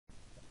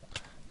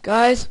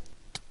Guys,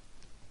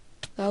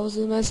 that was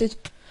the message.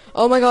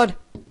 Oh my god,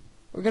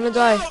 we're gonna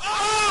die.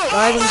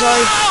 Guys, I'm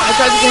sorry. I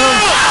tried to get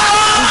home.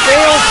 We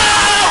failed.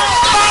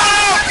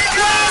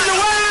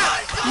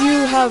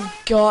 You have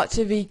got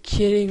to be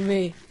kidding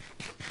me.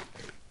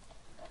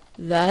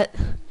 That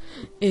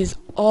is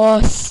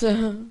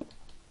awesome.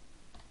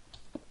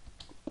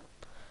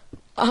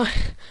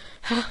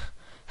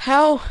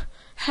 How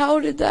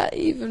did that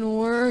even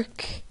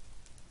work?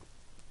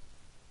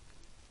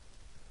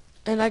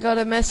 And I got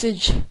a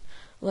message.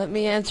 Let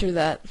me answer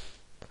that.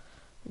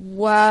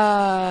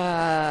 Wow.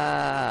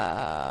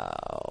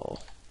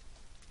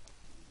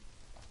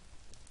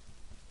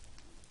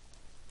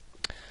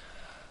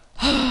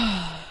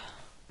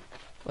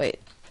 Wait.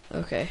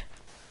 Okay.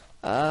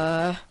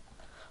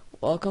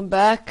 Welcome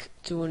back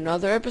to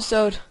another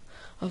episode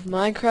of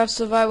Minecraft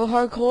Survival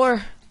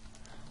Hardcore.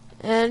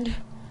 And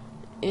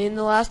in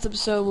the last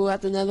episode we were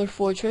at the Nether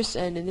Fortress,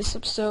 and in this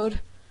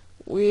episode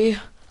we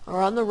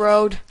are on the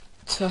road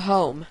to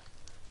home.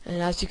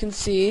 And as you can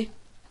see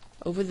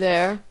over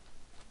there,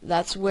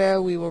 that's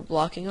where we were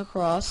blocking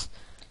across.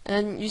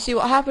 And you see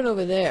what happened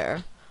over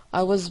there?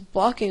 I was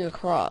blocking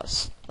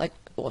across, like,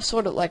 well,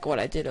 sort of like what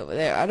I did over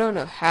there. I don't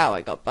know how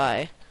I got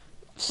by,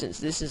 since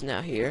this is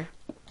now here.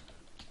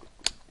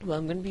 Well,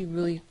 I'm gonna be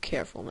really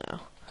careful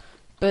now.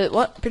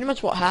 But pretty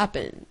much what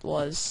happened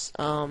was,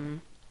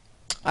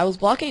 I was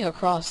blocking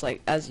across,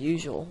 like, as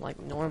usual, like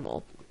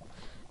normal.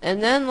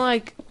 And then,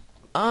 like,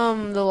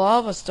 the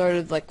lava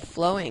started, like,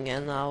 flowing,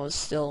 and I was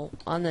still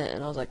on it,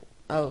 and I was like,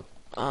 oh,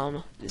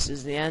 this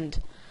is the end.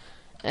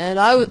 And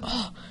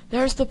oh,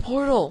 there's the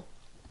portal!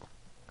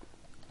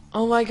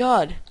 Oh my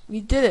god,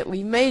 we did it,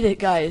 we made it,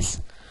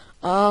 guys.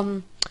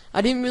 I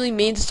didn't really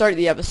mean to start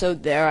the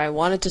episode there. I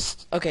wanted to,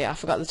 okay, I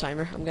forgot the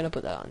timer. I'm gonna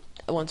put that on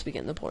once we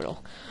get in the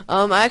portal.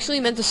 I actually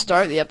meant to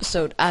start the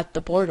episode at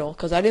the portal,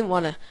 because I didn't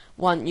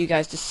want you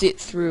guys to sit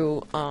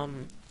through,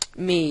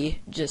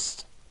 me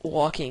just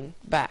walking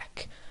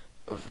back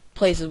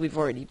places we've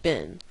already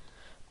been.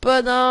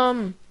 But,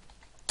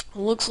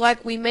 looks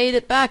like we made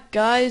it back,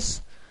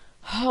 guys.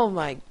 Oh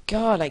my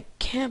god, I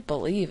can't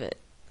believe it.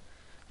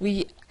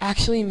 We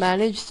actually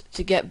managed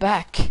to get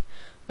back.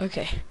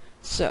 Okay.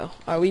 So,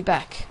 are we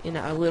back in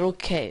our little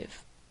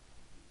cave?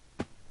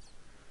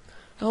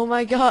 Oh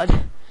my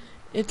god,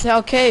 it's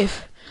our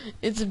cave.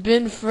 It's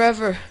been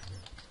forever.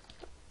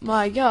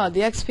 My god,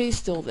 the XP's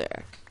still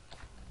there.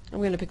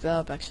 I'm gonna pick that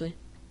up, actually.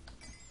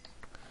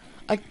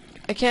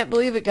 I can't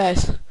believe it,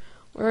 guys.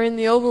 We're in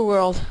the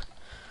overworld.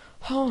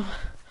 Oh,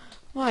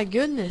 my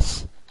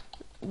goodness.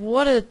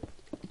 What a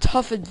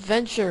tough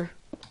adventure.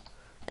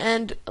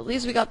 And at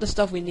least we got the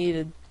stuff we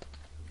needed.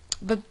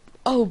 But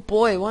oh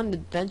boy, what an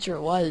adventure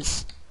it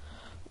was.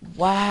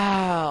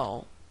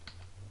 Wow.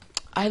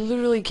 I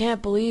literally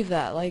can't believe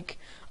that. Like,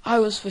 I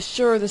was for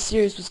sure the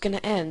series was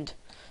gonna end.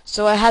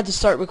 So I had to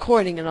start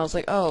recording, and I was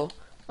like, oh,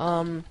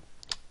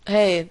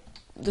 hey,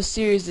 the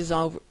series is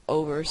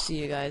over,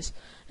 see you guys.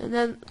 And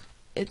then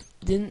it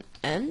didn't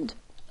end?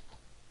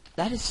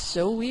 That is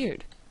so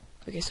weird.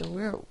 Okay,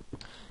 so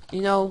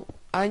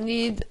I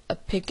need a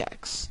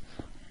pickaxe.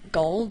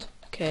 Gold?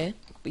 Okay,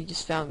 we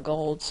just found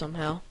gold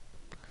somehow.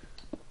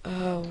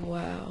 Oh,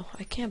 wow.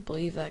 I can't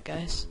believe that,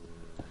 guys.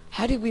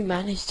 How did we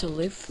manage to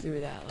live through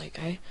that? Like,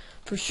 I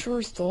for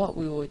sure thought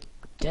we were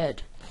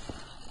dead.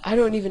 I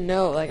don't even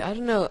know. Like, I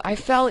don't know. I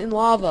fell in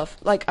lava.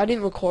 Like, I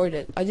didn't record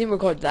it. I didn't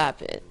record that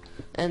bit.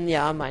 And,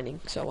 yeah, I'm mining.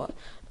 So, what?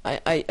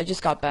 I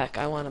just got back.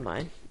 I want to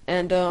mine.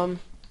 And,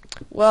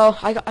 well,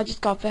 I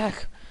just got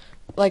back.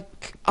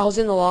 Like, I was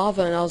in the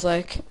lava, and I was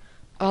like,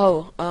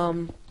 oh,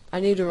 I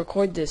need to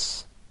record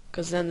this.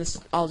 Because then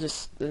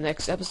the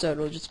next episode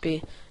will just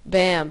be,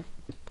 bam.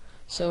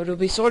 So it'll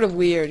be sort of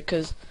weird,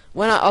 because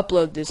when I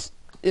upload this,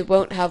 it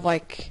won't have,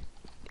 like,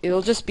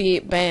 it'll just be,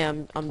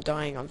 bam, I'm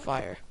dying on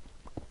fire.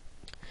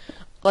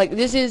 Like,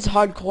 this is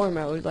hardcore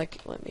mode,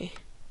 like,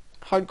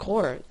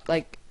 hardcore,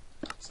 like,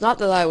 it's not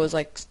that I was,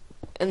 like,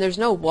 and there's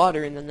no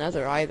water in the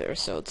nether either,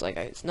 so it's like,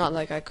 it's not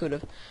like I could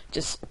have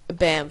just,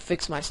 bam,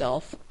 fixed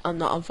myself. I'm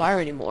not on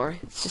fire anymore.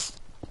 It's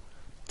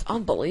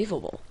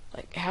unbelievable.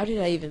 Like, how did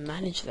I even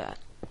manage that?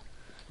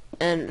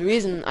 And the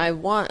reason I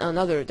want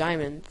another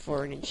diamond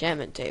for an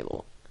enchantment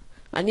table.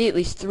 I need at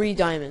least 3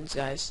 diamonds,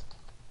 guys.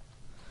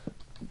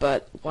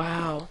 But,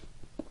 wow.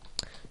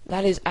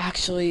 That is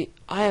actually,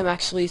 I am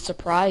actually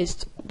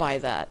surprised by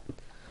that.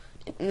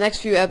 In the next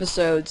few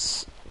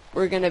episodes,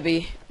 we're gonna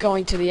be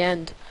going to the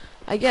end.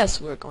 I guess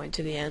we're going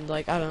to the end,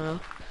 like, I don't know.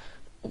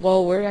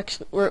 Well, we're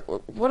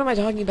what am I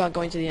talking about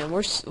going to the end?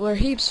 We're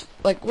heaps,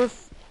 like, we're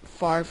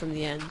far from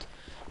the end.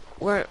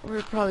 We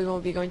probably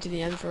won't be going to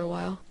the end for a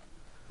while.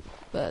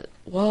 But,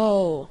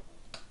 whoa.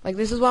 Like,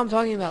 this is what I'm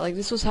talking about. Like,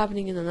 this was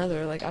happening in the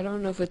nether. Like, I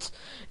don't know if it's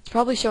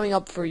probably showing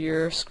up for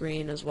your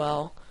screen as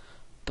well.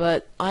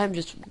 But I'm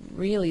just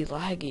really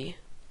laggy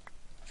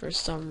for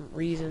some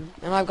reason.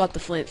 And I've got the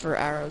flint for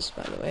arrows,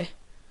 by the way.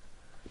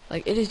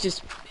 Like, it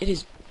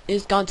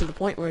is gone to the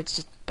point where it's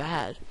just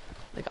bad.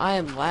 Like, I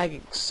am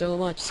lagging so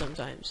much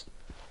sometimes.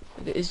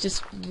 It's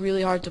just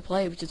really hard to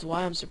play, which is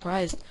why I'm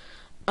surprised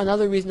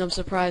another reason I'm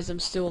surprised I'm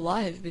still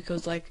alive,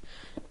 because like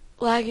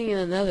lagging in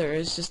the Nether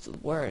is just the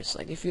worst.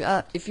 Like if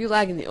you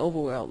lag in the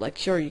overworld, like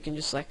sure you can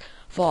just like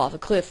fall off a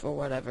cliff or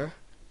whatever,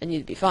 and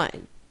you'd be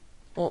fine.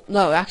 Well,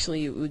 no,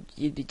 actually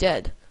you'd be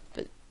dead.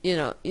 But you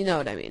know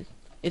what I mean.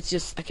 It's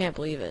just I can't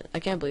believe it. I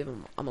can't believe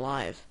I'm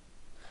alive.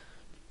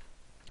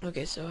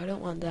 Okay, so I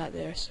don't want that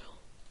there.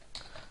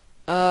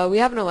 So we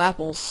have no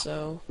apples,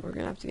 so we're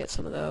gonna have to get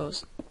some of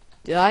those.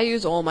 Did I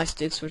use all my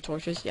sticks for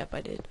torches? Yep,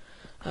 I did.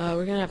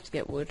 We're gonna have to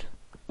get wood.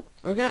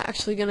 We're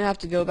actually gonna have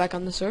to go back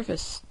on the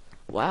surface.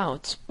 Wow,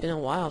 it's been a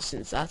while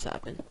since that's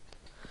happened.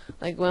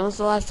 Like, when was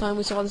the last time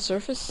we saw the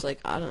surface? Like,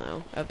 I don't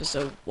know,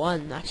 episode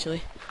 1,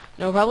 actually.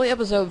 No, probably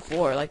episode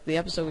 4, like the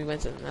episode we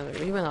went to the Nether.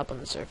 We went up on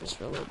the surface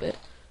for a little bit.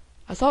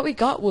 I thought we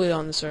got wood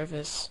on the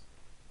surface.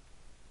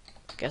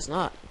 Guess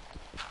not.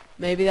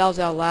 Maybe that was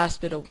our last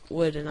bit of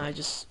wood and I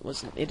just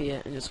was an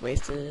idiot and just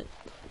wasted it.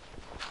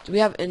 Do we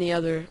have any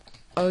other...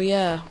 Oh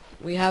yeah,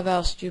 we have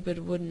our stupid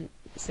wooden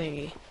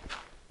thingy.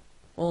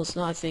 Well, it's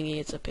not a thingy,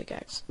 it's a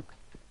pickaxe.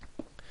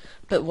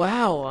 But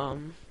wow,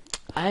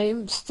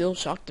 I'm still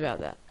shocked about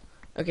that.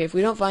 Okay, if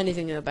we don't find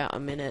anything in about a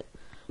minute,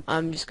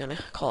 I'm just gonna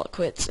call it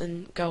quits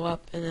and go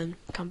up and then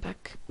come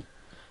back.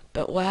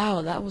 But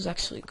wow, that was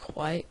actually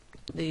quite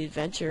the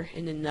adventure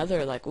in the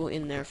Nether. Like, we're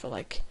in there for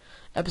like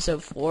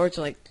episode 4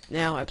 to like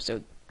now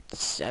episode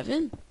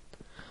 7?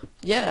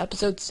 Yeah,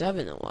 episode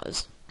 7 it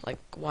was. Like,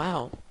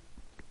 wow.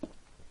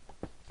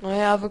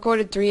 I've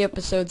recorded 3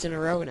 episodes in a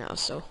row now,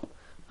 so,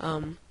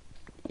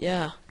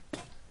 yeah.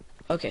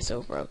 Okay,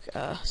 so broke,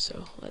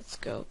 so let's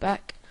go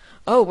back.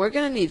 Oh, we're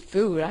gonna need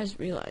food, I just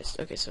realized.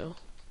 Okay, so,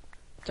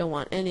 don't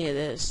want any of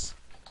this.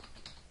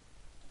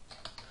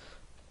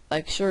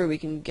 Like, sure, we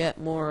can get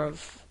more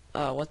of,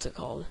 what's it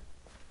called?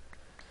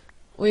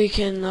 We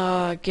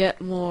can,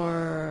 get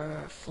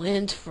more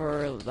flint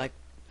for, like,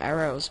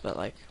 arrows, but,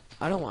 like,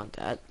 I don't want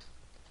that.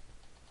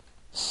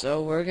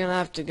 So, we're gonna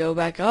have to go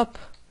back up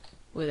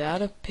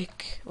without a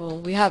pick. Well,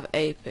 we have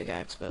a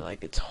pickaxe, but,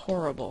 like, it's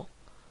horrible.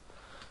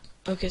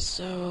 Okay,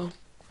 so,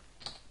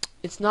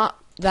 it's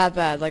not that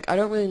bad. Like, I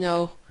don't really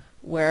know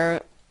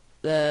where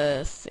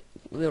the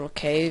little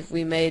cave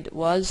we made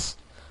was,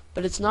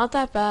 but it's not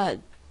that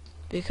bad.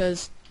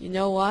 Because, you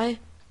know why?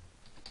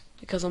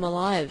 Because I'm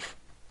alive.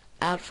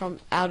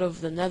 Out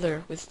of the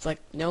Nether with,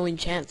 like, no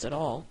enchants at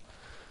all.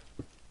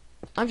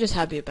 I'm just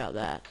happy about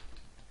that.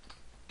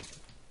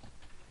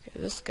 Okay,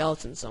 there's a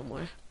skeleton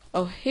somewhere.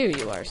 Oh, here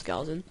you are,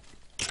 skeleton.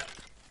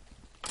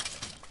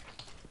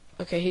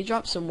 Okay, he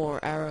dropped some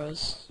more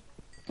arrows.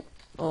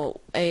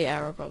 Oh, a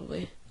arrow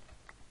probably.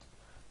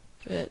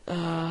 But,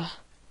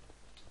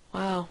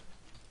 wow.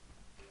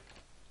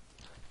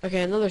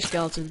 Okay, another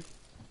skeleton.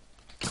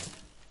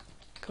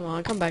 Come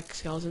on, come back,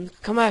 skeleton.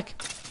 Come back!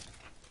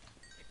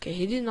 Okay,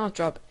 he did not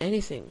drop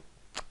anything.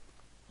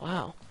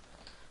 Wow.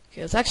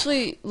 Okay, let's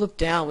actually look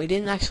down. We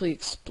didn't actually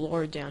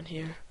explore down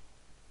here.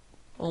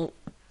 Well,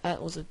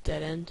 that was a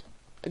dead end.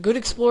 A good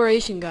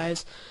exploration,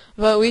 guys.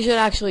 But we should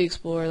actually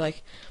explore,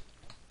 like,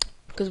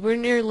 because we're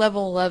near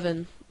level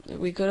 11.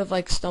 We could have,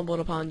 like, stumbled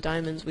upon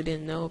diamonds we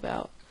didn't know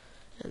about.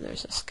 And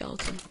there's a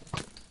skeleton.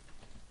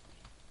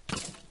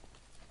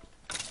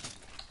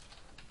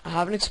 I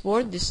haven't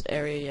explored this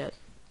area yet.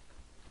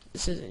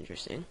 This is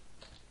interesting.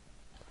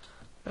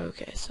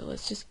 Okay, so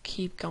let's just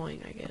keep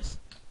going, I guess.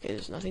 Okay,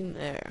 there's nothing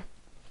there.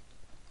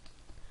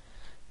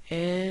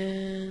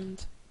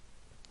 And...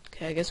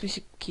 okay, I guess we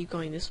should keep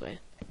going this way.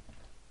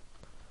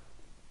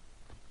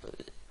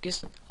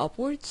 Guess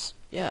upwards?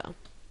 Yeah.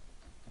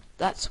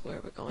 That's where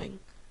we're going.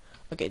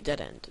 Okay,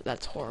 dead end.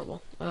 That's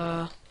horrible.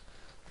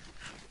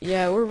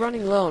 Yeah, we're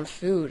running low on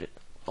food.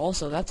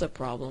 Also, that's a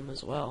problem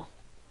as well.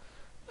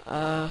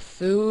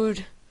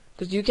 Food...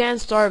 because you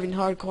can't starve in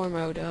hardcore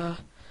mode.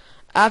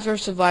 After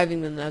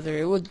surviving the Nether,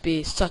 it would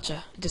be such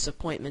a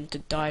disappointment to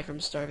die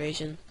from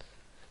starvation.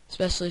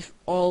 Especially for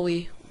all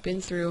we've been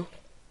through.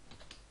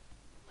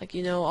 Like,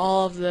 you know,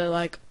 all of the,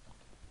 like,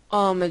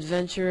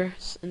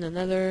 adventures in the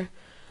Nether,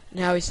 and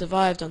how he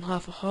survived on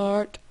half a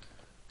heart.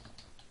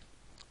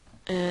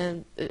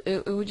 And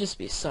it would just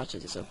be such a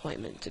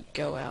disappointment to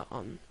go out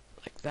on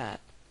like that.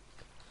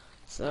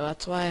 So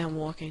that's why I'm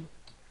walking.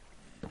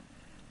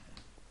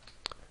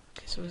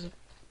 Okay, so there's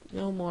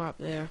no more up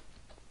there.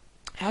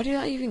 How did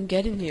I even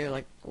get in here?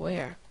 Like,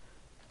 where?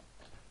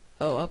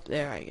 Oh, up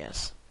there, I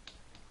guess.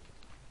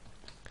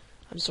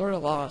 I'm sort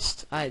of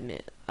lost, I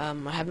admit. I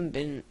haven't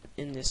been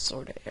in this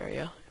sort of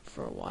area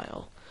for a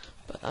while,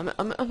 but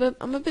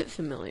I'm a bit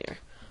familiar.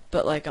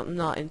 But like, I'm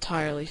not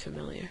entirely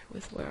familiar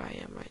with where I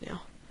am right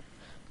now.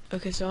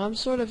 Okay, so I'm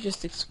sort of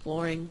just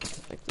exploring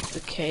like the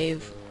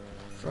cave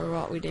for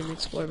what we didn't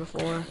explore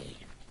before.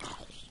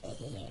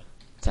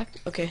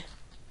 Okay,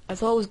 I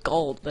thought it was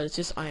gold, but it's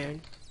just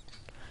iron.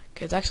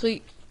 Okay, it's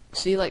actually,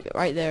 see, like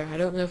right there. I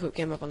don't know if it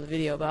came up on the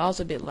video, but I was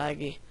a bit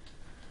laggy.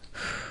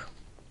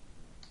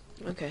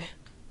 Okay,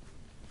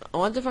 I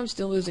wonder if I'm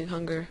still losing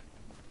hunger.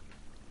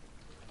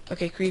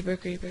 Okay, creeper,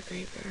 creeper,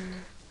 creeper.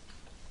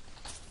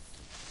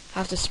 I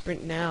have to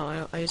sprint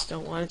now. I just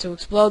don't want it to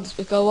explode.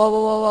 Go, whoa,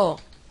 whoa, whoa, whoa.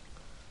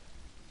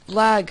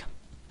 Lag.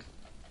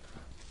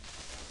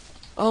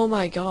 Oh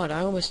my god,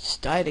 I almost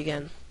just died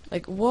again.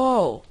 Like,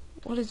 whoa!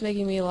 What is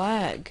making me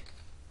lag?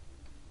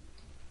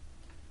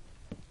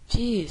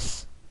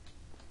 Jeez.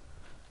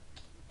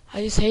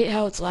 I just hate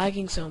how it's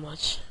lagging so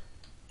much.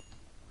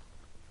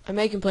 I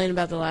may complain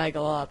about the lag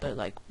a lot, but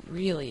like,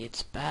 really,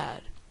 it's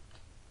bad.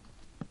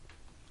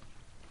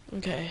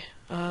 Okay,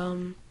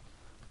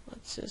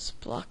 let's just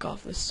block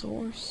off the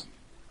source.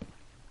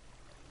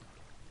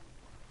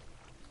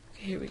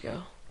 Okay, here we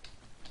go.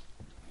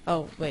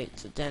 Oh, wait,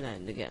 it's a dead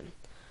end again.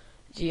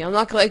 Gee, I'm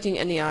not collecting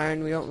any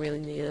iron, we don't really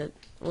need it.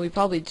 Well, we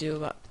probably do,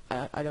 but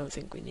I don't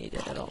think we need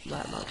it at all,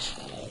 that much.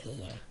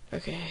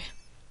 Okay.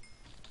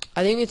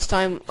 I think it's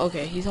time.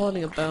 Okay, he's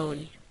holding a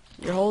bone.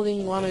 You're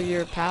holding one of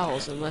your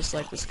pals, unless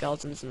like the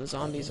skeletons and the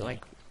zombies are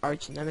like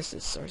arch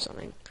nemesis or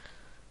something.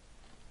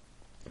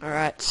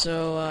 Alright,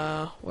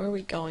 so where are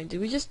we going?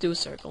 Did we just do a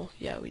circle?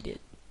 Yeah, we did.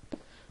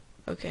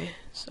 Okay,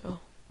 so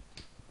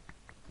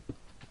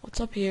what's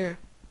up here?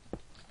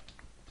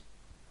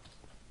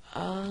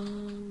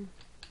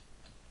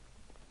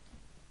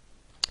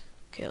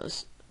 Okay,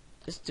 let's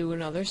do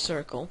another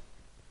circle.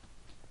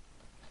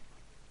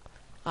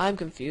 I'm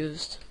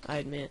confused, I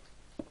admit.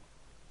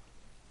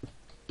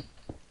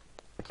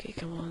 Okay,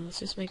 come on, let's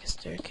just make a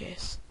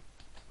staircase.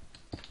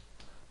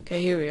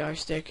 Okay, here we are,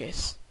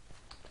 staircase.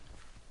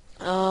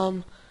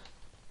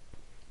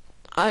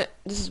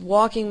 This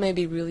walking may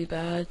be really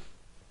bad,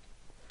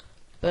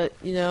 but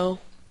you know.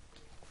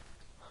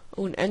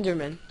 Oh, an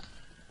Enderman.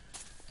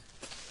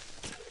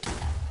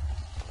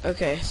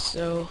 Okay,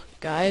 so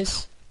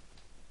guys,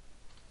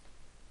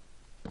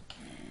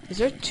 is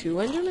there 2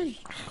 Endermen?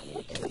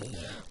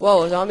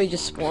 Whoa, a zombie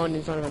just spawned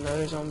in front of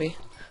another zombie.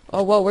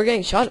 Oh, whoa, we're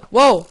getting shot.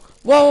 Whoa,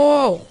 whoa,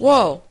 whoa,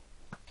 whoa.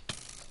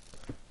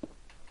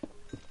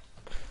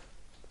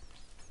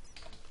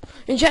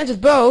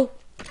 Enchanted bow.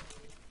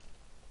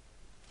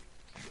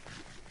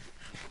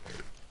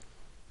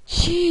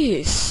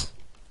 Jeez,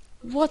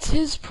 what's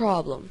his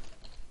problem?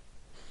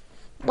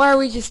 Why are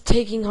we just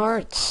taking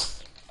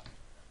hearts?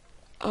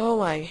 Oh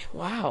my,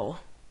 wow.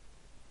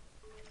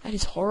 That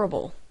is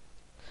horrible.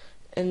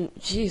 And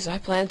jeez, I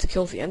plan to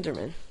kill the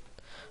Enderman.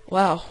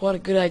 Wow, what a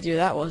good idea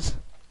that was.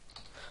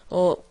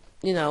 Well,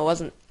 you know,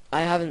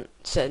 I haven't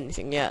said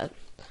anything yet.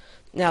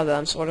 Now that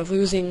I'm sort of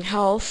losing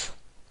health.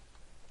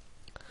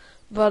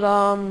 But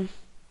I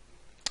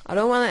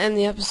don't want to end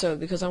the episode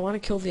because I want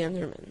to kill the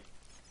Enderman.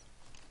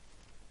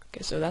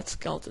 Okay, so that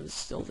skeleton's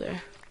still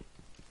there.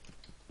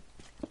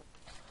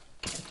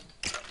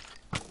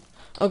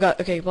 Oh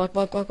god, okay, block.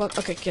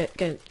 Okay, get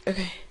it.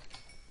 Okay.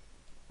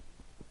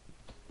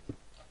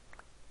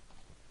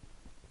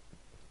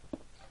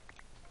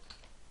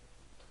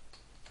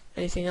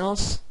 Anything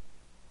else?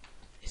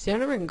 Is the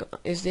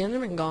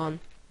Enderman gone?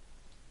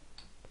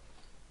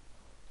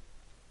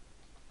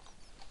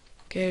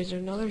 Okay,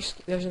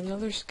 there's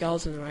another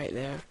skeleton right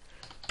there.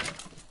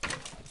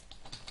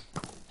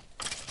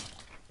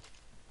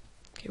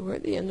 Okay,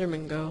 where'd the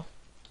Enderman go?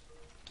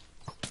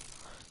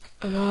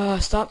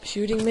 Stop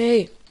shooting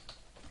me!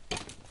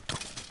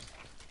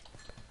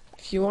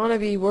 If you want to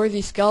be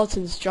worthy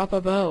skeletons, drop a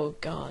bow.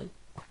 God.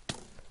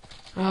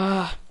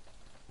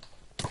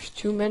 There's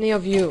too many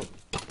of you.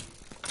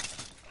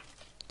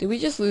 Did we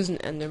just lose an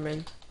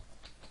Enderman?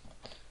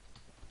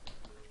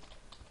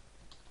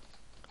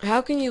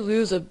 How can you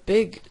lose a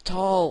big,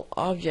 tall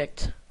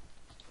object?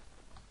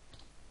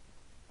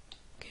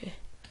 Okay.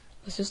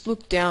 Let's just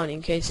look down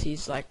in case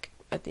he's, like,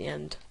 at the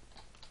end.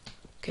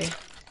 Okay.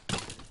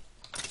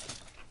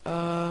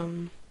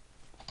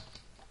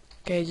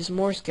 Okay, just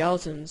more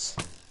skeletons.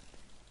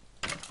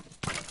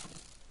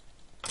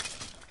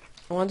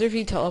 I wonder if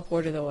he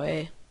teleported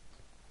away.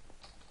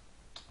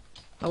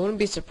 I wouldn't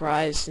be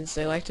surprised since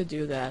they like to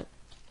do that.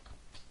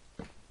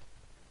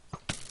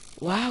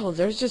 Wow,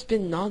 there's just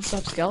been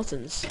non-stop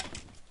skeletons.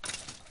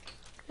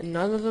 And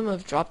none of them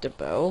have dropped a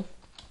bow.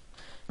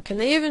 Can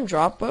they even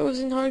drop bows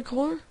in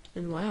hardcore?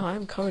 And wow,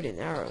 I'm covered in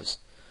arrows.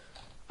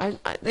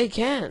 They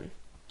can.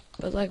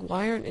 But like,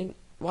 why aren't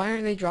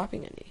they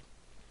dropping any?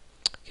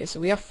 Okay, so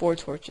we have 4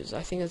 torches.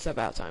 I think it's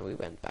about time we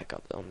went back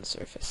up on the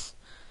surface.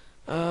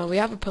 We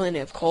have plenty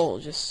of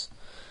coal,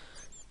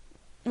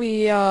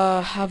 we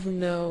have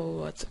no,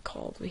 what's it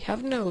called? We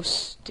have no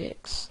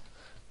sticks.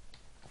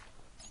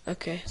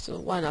 Okay, so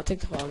why not take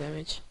the fall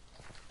damage?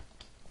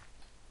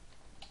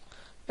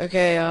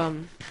 Okay,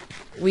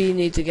 we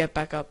need to get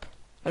back up.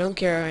 I don't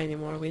care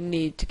anymore, we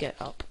need to get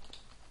up.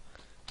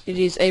 It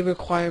is a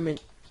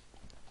requirement.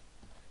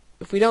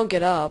 If we don't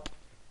get up,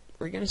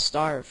 we're gonna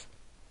starve.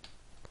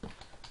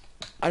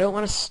 I don't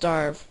want to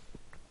starve.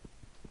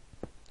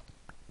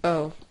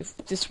 Oh, if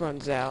this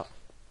runs out.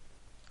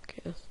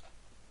 Okay,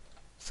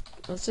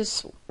 let's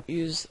just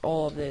use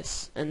all of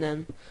this, and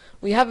then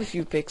we have a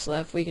few picks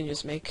left. We can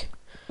just make,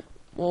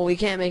 well, we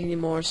can't make any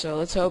more, so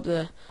let's hope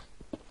the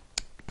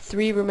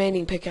 3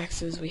 remaining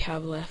pickaxes we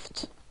have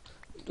left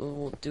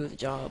will do the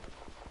job.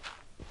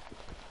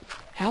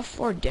 How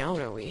far down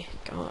are we?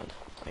 God,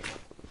 like,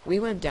 we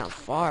went down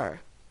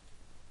far.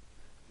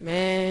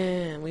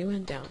 Man, we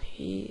went down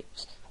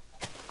heaps.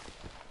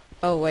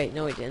 Oh wait,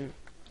 no we didn't.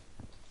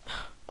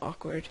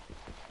 awkward.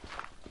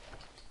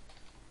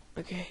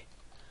 Okay.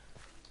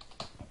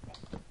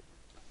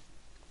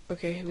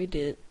 Okay, we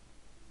did it.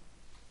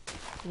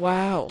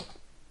 Wow.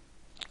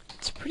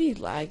 It's pretty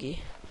laggy.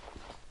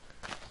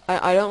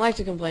 I don't like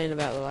to complain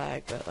about the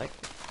lag, but like...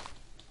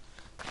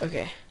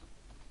 Okay.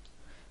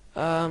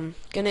 Gonna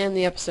end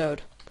the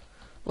episode.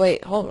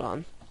 Wait, hold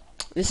on.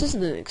 This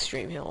isn't in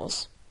Extreme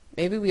Hills.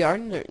 Maybe we are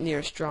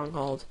near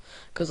Stronghold.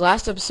 Because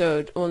last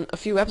episode, well, a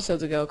few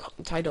episodes ago,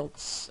 titled...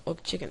 Oh,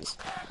 chickens.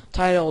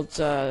 Titled,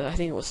 I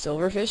think it was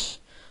Silverfish.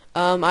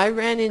 I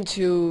ran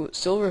into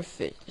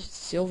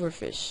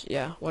Silverfish.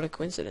 Yeah, what a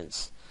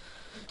coincidence.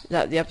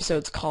 That the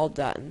episode's called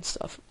that and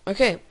stuff.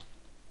 Okay.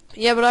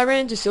 Yeah, but I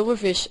ran into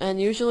Silverfish,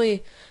 and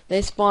usually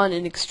they spawn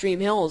in Extreme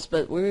Hills,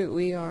 but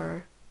we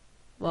are...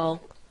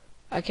 Well,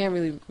 I can't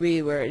really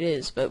read where it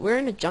is, but we're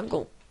in a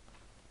jungle.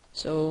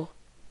 So,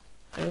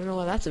 I don't know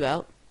what that's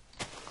about.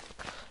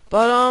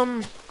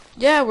 But,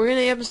 yeah, we're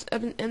gonna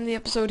end the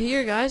episode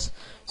here, guys.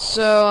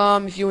 So,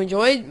 if you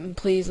enjoyed,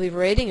 please leave a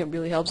rating. It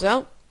really helps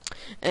out.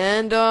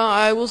 And,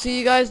 I will see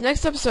you guys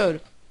next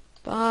episode.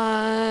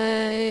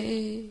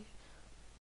 Bye.